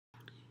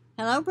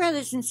Hello,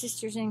 brothers and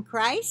sisters in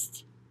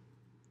Christ.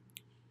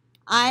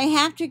 I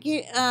have to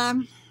get,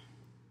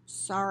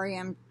 sorry,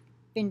 I'm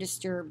been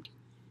disturbed.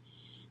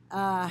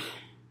 I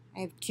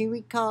have 2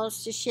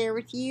 recalls to share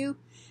with you.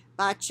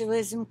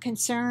 Botulism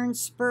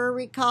concerns spur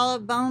recall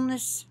of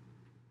boneless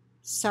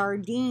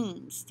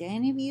sardines. Do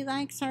any of you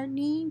like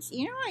sardines?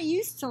 You know, I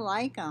used to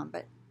like them,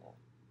 but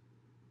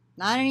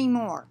not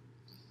anymore.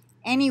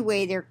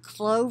 Anyway, they're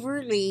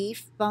clover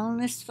leaf,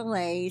 boneless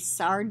fillets,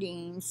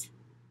 sardines.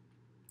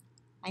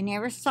 I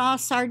never saw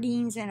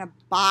sardines in a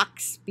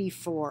box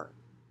before.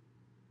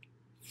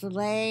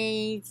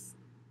 Fillets.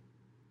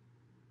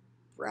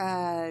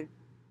 Okay,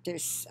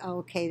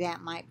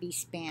 that might be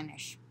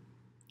Spanish.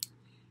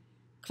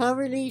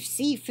 Cloverleaf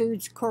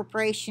Seafoods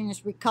Corporation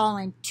is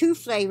recalling 2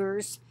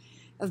 flavors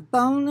of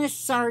boneless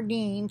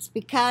sardines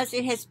because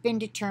it has been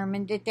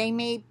determined that they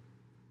may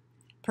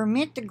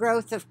permit the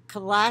growth of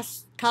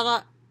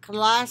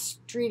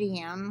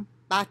Clostridium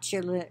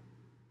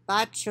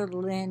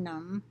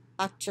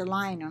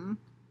botulinum,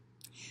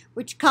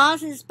 which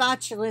causes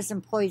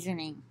botulism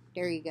poisoning.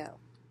 There you go.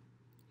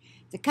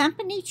 The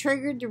company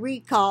triggered the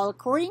recall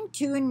according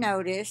to a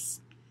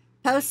notice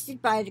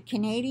posted by the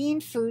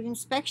Canadian Food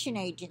Inspection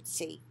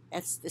Agency.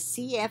 That's the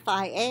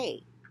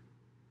CFIA.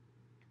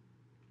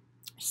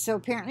 So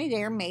apparently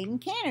they're made in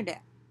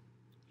Canada.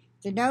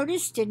 The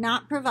notice did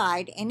not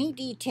provide any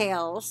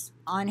details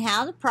on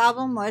how the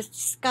problem was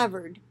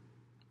discovered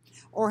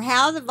or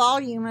how the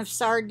volume of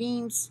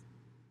sardines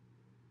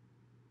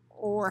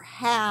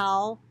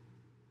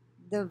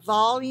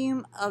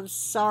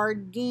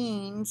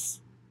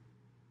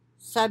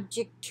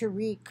subject to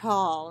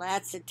recall.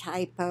 That's a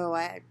typo.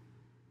 I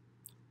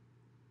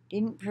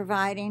didn't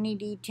provide any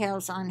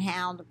details on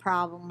how the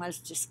problem was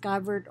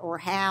discovered or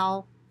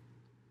how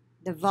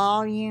the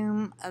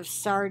volume of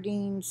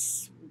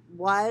sardines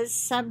was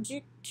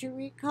subject to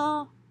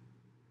recall.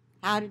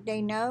 How did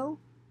they know?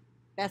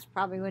 That's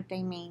probably what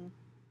they mean.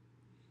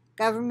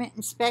 Government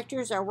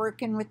inspectors are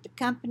working with the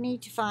company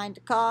to find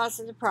the cause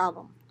of the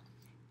problem.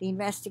 The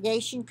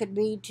investigation could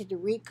lead to the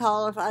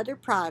recall of other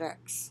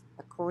products,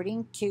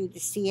 according to the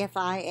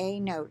CFIA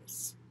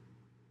notice.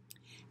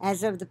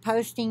 As of the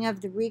posting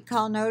of the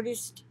recall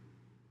notice,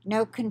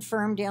 no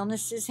confirmed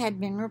illnesses had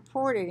been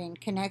reported in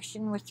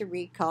connection with the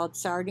recalled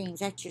sardines.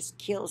 That just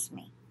kills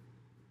me.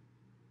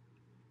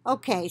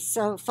 Okay,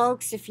 so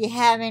folks, if you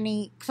have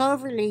any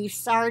cloverleaf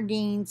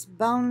sardines,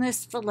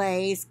 boneless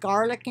fillets,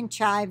 garlic and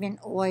chive in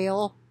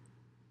oil,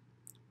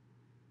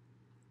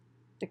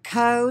 the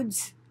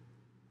codes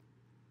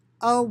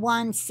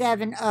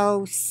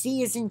 0170,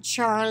 C as in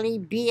Charlie,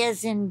 B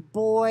as in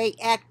boy,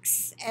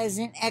 X as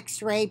in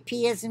X-ray,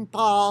 P as in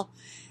Paul,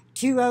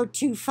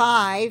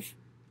 2025.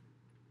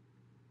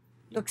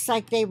 Looks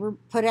like they were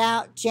put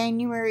out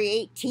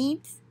January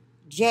 18th,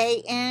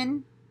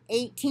 JN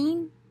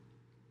 18,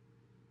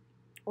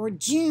 or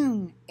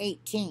June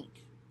 18th.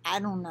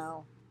 I don't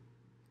know.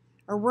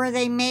 Or were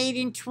they made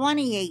in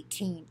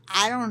 2018?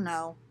 I don't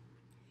know.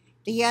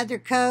 The other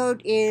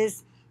code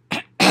is,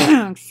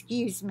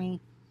 excuse me,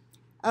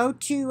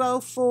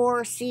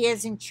 0204, C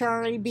as in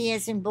Charlie, B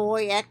as in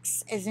boy,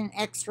 X as in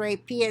X-ray,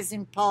 P as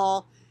in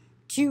Paul,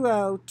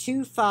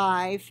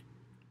 2025,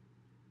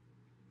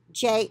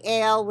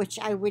 JL, which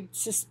I would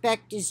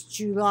suspect is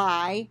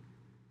July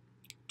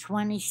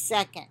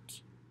 22nd.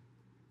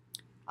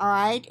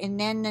 Alright, and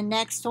then the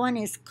next one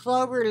is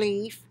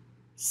cloverleaf,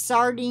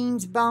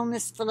 sardines,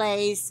 boneless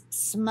fillets,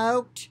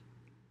 smoked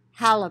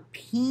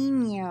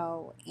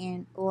jalapeno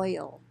in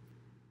oil.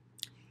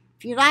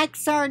 If you like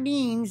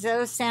sardines,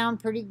 those sound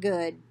pretty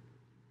good.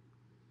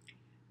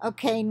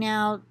 Okay,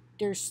 now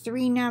there's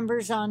 3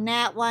 numbers on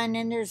that one,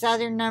 and there's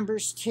other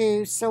numbers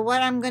too. So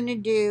what I'm going to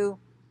do,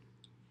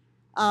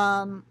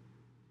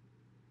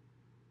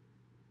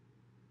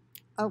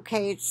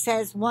 okay, it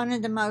says one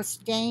of the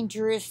most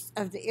dangerous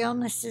of the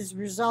illnesses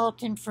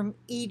resulting from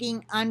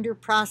eating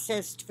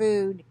under-processed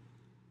food.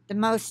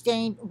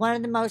 One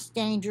of the most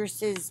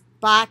dangerous is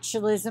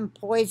botulism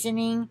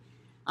poisoning.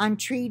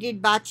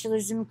 Untreated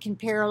botulism can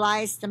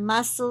paralyze the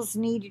muscles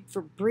needed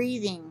for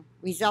breathing,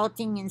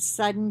 resulting in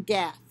sudden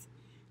death.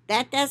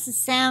 That doesn't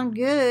sound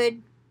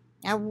good.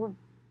 Now we're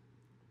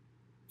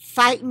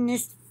fighting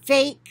this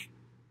fake.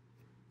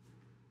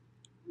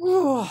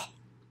 Ugh.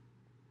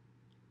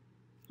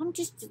 I'm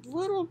just a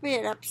little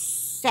bit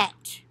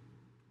upset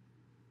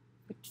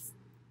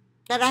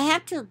that I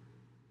have to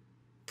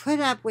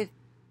put up with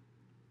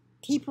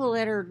people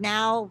that are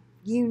now,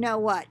 you know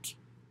what.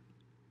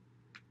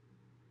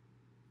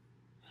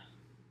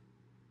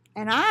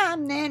 And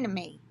I'm the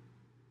enemy,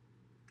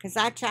 because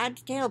I tried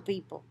to tell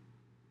people.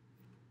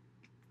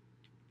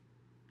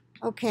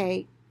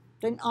 Okay,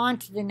 then on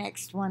to the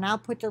next one. I'll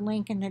put the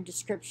link in the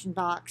description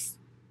box.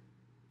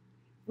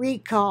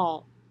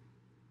 Recall.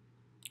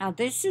 Now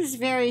this is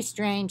very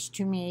strange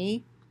to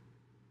me.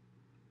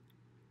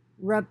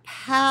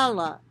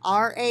 Rapala,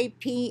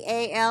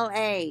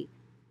 R-A-P-A-L-A,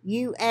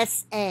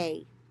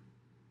 USA,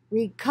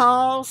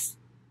 recalls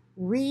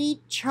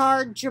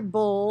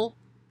rechargeable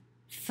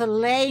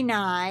fillet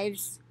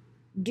knives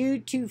due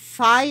to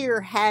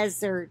fire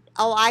hazard.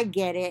 Oh, I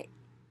get it.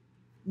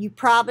 You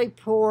probably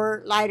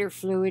pour lighter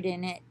fluid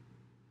in it.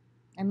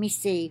 Let me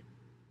see.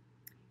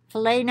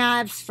 Filet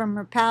knives from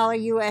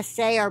Rapala,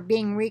 USA are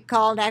being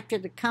recalled after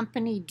the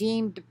company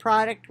deemed the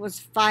product was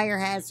a fire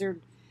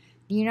hazard.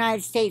 The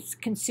United States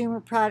Consumer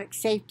Product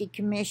Safety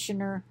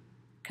Commission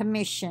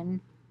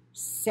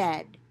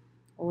said,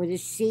 or the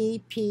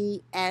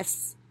CPSC.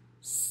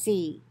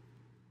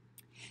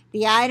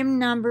 The item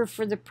number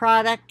for the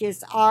product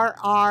is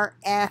RRFN.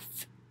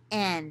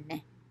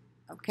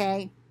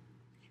 Okay?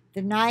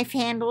 The knife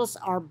handles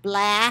are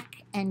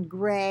black and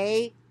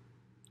gray,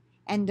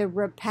 and the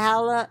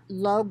Rapala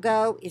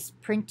logo is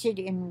printed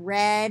in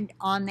red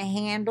on the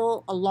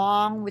handle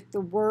along with the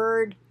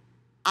word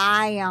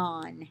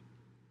ION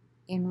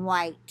in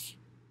white.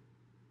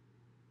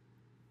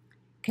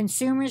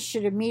 Consumers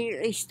should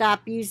immediately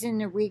stop using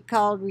the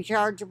recalled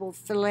rechargeable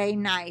fillet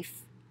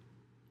knife.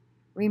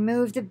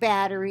 Remove the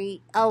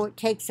battery. Oh, it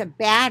takes a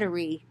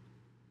battery.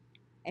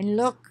 And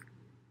look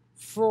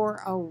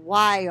for a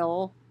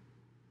while.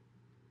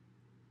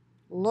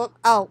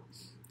 Oh,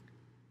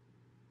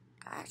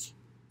 gosh, it's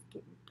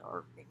getting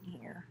dark in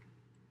here.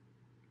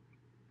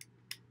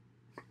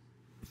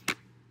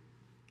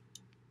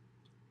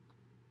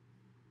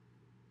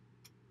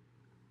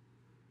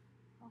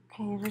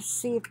 Okay, let's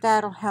see if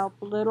that'll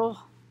help a little.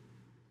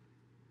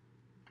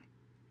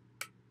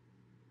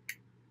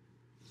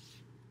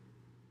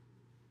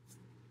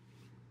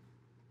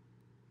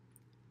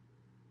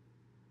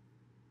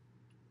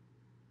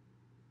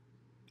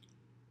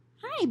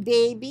 Hi,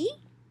 baby.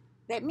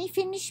 Let me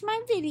finish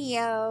my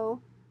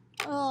video.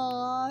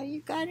 Oh,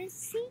 you gotta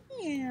see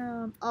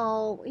him.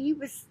 Oh, he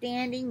was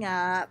standing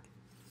up.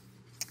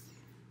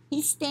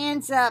 He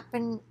stands up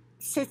and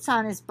sits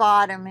on his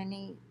bottom, and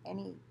he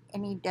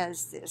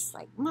does this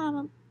like,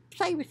 Mama,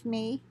 play with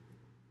me.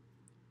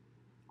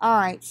 All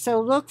right,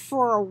 so look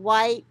for a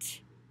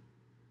white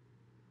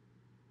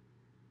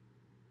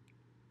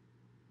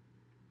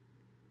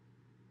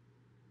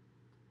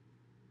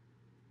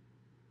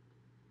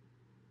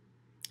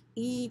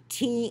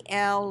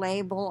ETL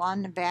label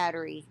on the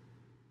battery.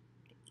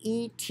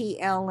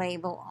 ETL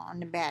label on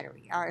the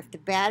battery. Or if the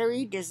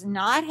battery does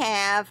not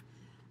have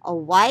a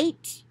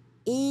white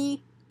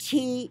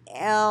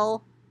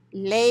ETL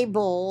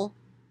label,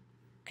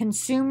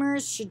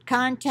 consumers should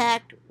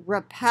contact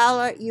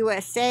Rapala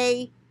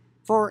USA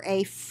for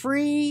a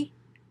free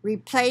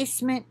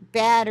replacement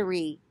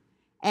battery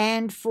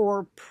and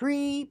for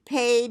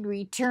prepaid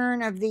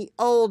return of the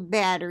old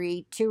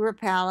battery to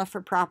Rapala for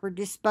proper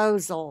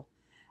disposal.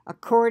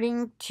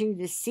 According to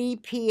the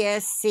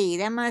CPSC,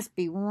 that must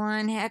be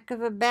one heck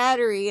of a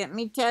battery. Let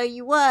me tell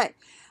you what.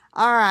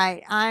 All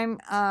right,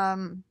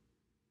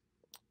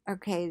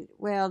 okay,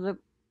 well, the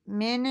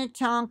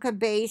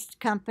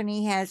Minnetonka-based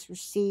company has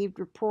received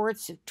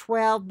reports of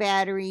 12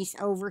 batteries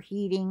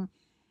overheating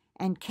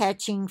and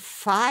catching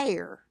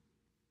fire,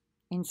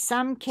 in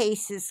some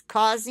cases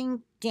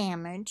causing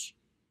damage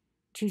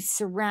to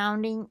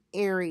surrounding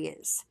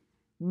areas.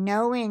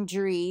 No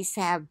injuries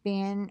have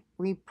been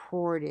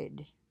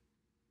reported.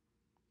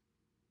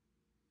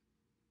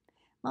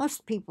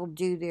 Most people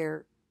do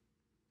their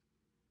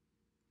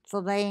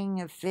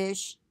filleting of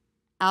fish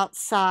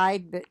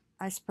outside, but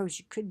I suppose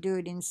you could do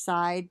it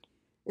inside.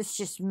 It's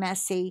just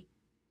messy.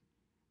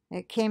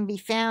 It can be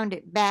found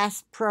at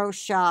Bass Pro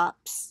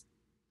Shops,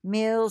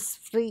 Mills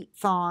Fleet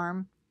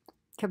Farm,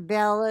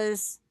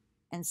 Cabela's,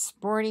 and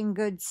sporting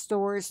goods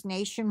stores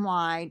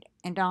nationwide,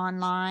 and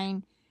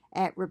online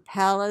at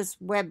Rapala's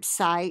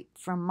website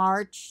from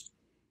March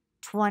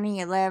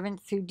 2011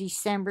 through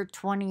December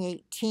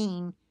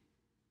 2018.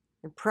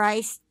 The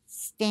price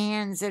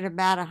stands at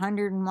about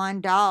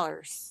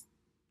 $101.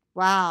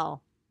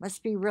 Wow,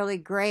 must be really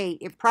great.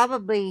 It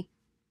probably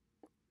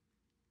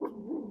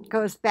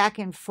goes back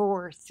and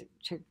forth.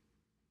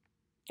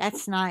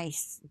 That's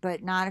nice,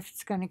 but not if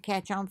it's going to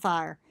catch on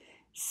fire.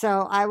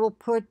 So I will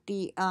put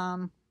the,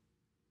 and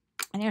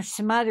there's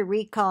some other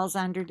recalls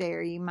under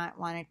there you might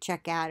want to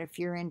check out if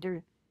you're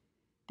into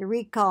the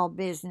recall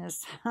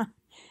business.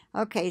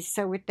 Okay,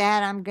 so with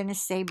that, I'm going to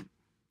say,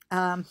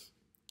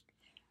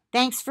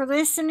 thanks for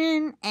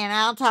listening, and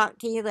I'll talk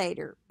to you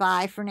later.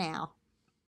 Bye for now.